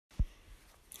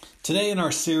Today in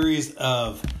our series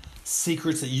of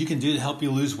secrets that you can do to help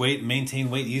you lose weight and maintain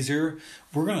weight easier,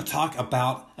 we're going to talk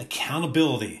about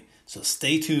accountability. So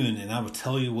stay tuned and I will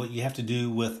tell you what you have to do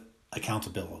with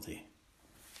accountability.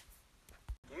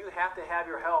 You have to have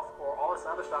your health or all this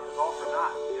other stuff is all for naught.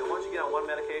 Once you get on one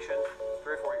medication,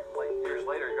 3 or 4 years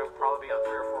later, you're going to probably be on 3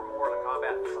 or 4 more to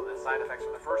combat some of the side effects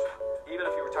from the first one. Even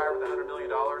if you retire with $100 million,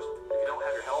 if you don't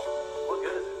have your health, what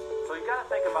good is it? So you've got to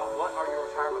think about what are your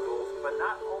retirement goals, but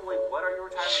not only what are your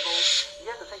retirement goals, you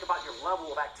have to think about your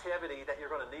level of activity that you're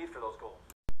going to need for those goals.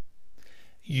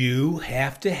 You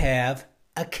have to have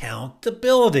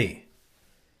accountability.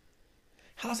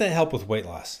 How does that help with weight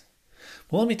loss?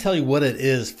 Well, let me tell you what it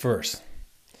is first.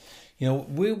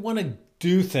 We want to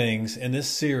do things in this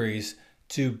series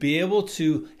to be able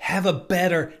to have a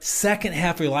better second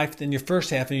half of your life than your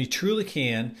first half, and you truly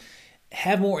can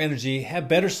have more energy, have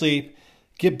better sleep,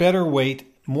 get better weight,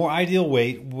 more ideal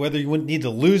weight, whether you need to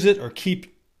lose it or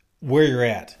keep where you're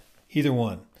at, either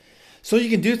one. So you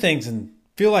can do things and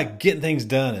feel like getting things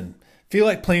done and feel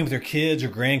like playing with your kids or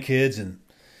grandkids and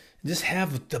just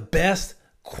have the best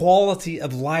quality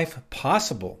of life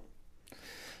possible.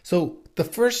 So the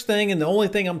first thing and the only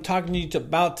thing I'm talking to you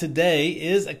about today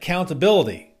is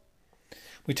accountability.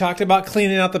 We talked about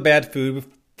cleaning out the bad food.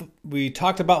 We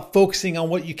talked about focusing on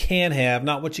what you can have,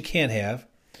 not what you can't have.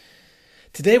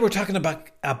 Today we're talking about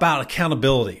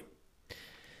accountability.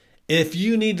 If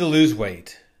you need to lose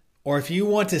weight, or if you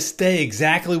want to stay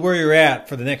exactly where you're at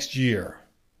for the next year,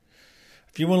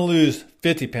 if you want to lose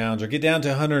 50 pounds or get down to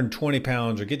 120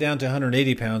 pounds or get down to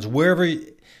 180 pounds, wherever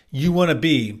you want to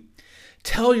be,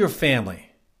 tell your family,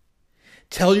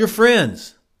 tell your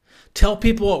friends, tell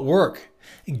people at work,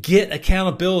 get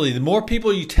accountability. The more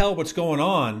people you tell what's going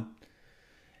on,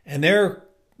 and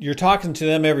you're talking to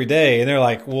them every day, and they're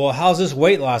like, well, how's this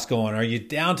weight loss going? Are you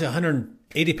down to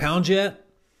 180 pounds yet?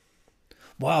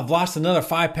 Well, I've lost another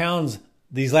 5 pounds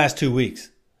these last 2 weeks.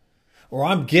 Or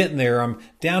I'm getting there. I'm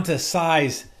down to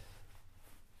size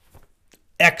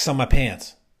X on my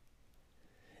pants.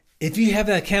 If you have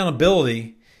that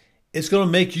accountability, it's going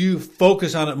to make you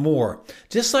focus on it more.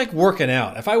 Just like working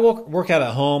out. If I work out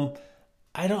at home,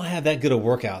 I don't have that good of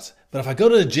workouts. But if I go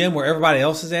to the gym where everybody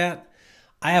else is at,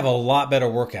 I have a lot better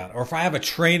workout. Or if I have a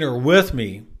trainer with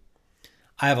me,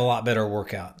 I have a lot better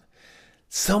workout.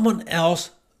 Someone else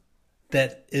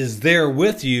that is there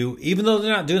with you, even though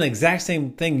they're not doing the exact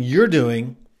same thing you're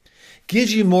doing,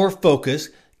 gives you more focus,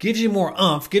 gives you more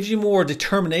oomph, gives you more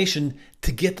determination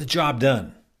to get the job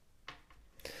done.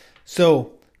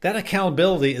 So that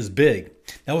accountability is big.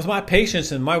 Now with my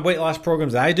patients and my weight loss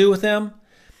programs that I do with them,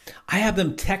 I have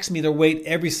them text me their weight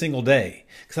every single day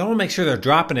because I want to make sure they're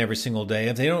dropping every single day.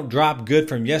 If they don't drop good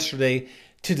from yesterday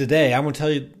to today, I'm going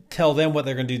to tell them what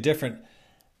they're going to do different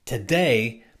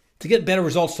today to get better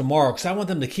results tomorrow, because I want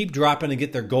them to keep dropping and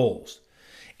get their goals.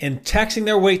 And texting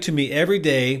their weight to me every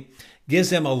day gives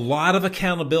them a lot of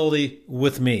accountability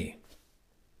with me.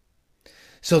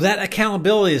 So that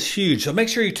accountability is huge. So make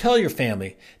sure you tell your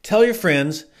family, tell your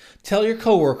friends, tell your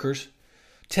coworkers,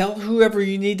 tell whoever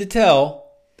you need to tell,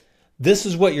 this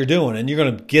is what you're doing and you're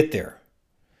going to get there.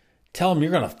 Tell them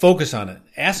you're going to focus on it.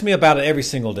 Ask me about it every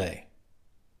single day.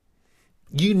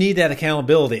 You need that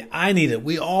accountability. I need it.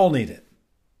 We all need it.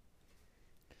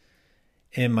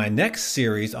 In my next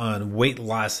series on weight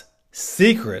loss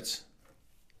secrets,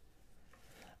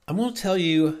 I'm going to tell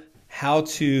you how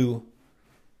to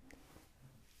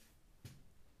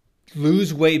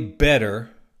lose weight better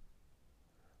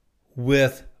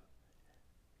with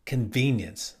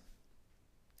convenience.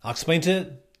 I'll explain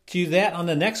to you that on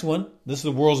the next one. This is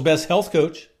the world's best health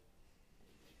coach.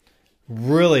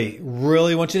 Really,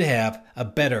 really want you to have a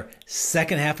better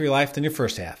second half of your life than your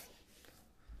first half.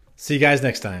 See you guys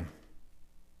next time.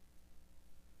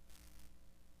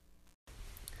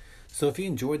 So if you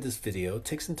enjoyed this video,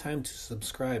 take some time to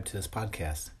subscribe to this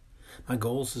podcast. My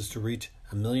goal is to reach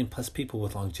 1 million plus people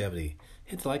with longevity.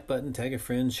 Hit the like button, tag a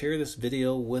friend, share this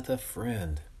video with a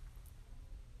friend.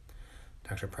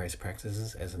 Dr. Price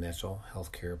practices as a natural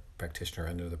healthcare practitioner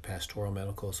under the Pastoral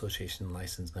Medical Association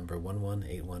license number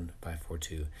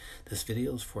 1181542. This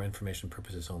video is for information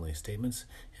purposes only. Statements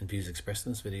and views expressed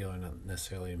in this video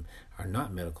are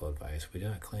not medical advice. We do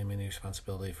not claim any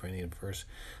responsibility for any adverse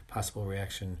possible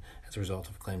reaction as a result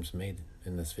of claims made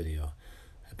in this video.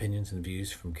 Opinions and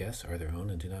views from guests are their own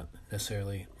and do not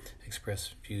necessarily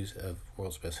express views of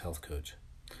World's Best Health Coach.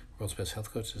 World's Best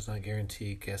Health Coach does not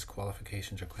guarantee guest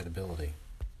qualifications or credibility.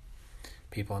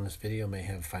 People on this video may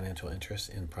have financial interest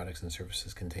in products and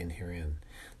services contained herein.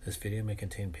 This video may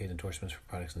contain paid endorsements for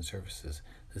products and services.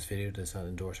 This video does not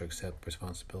endorse or accept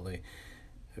responsibility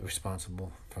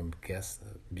responsible from guests'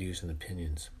 views and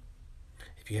opinions.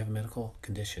 If you have a medical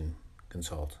condition,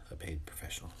 consult a paid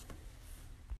professional.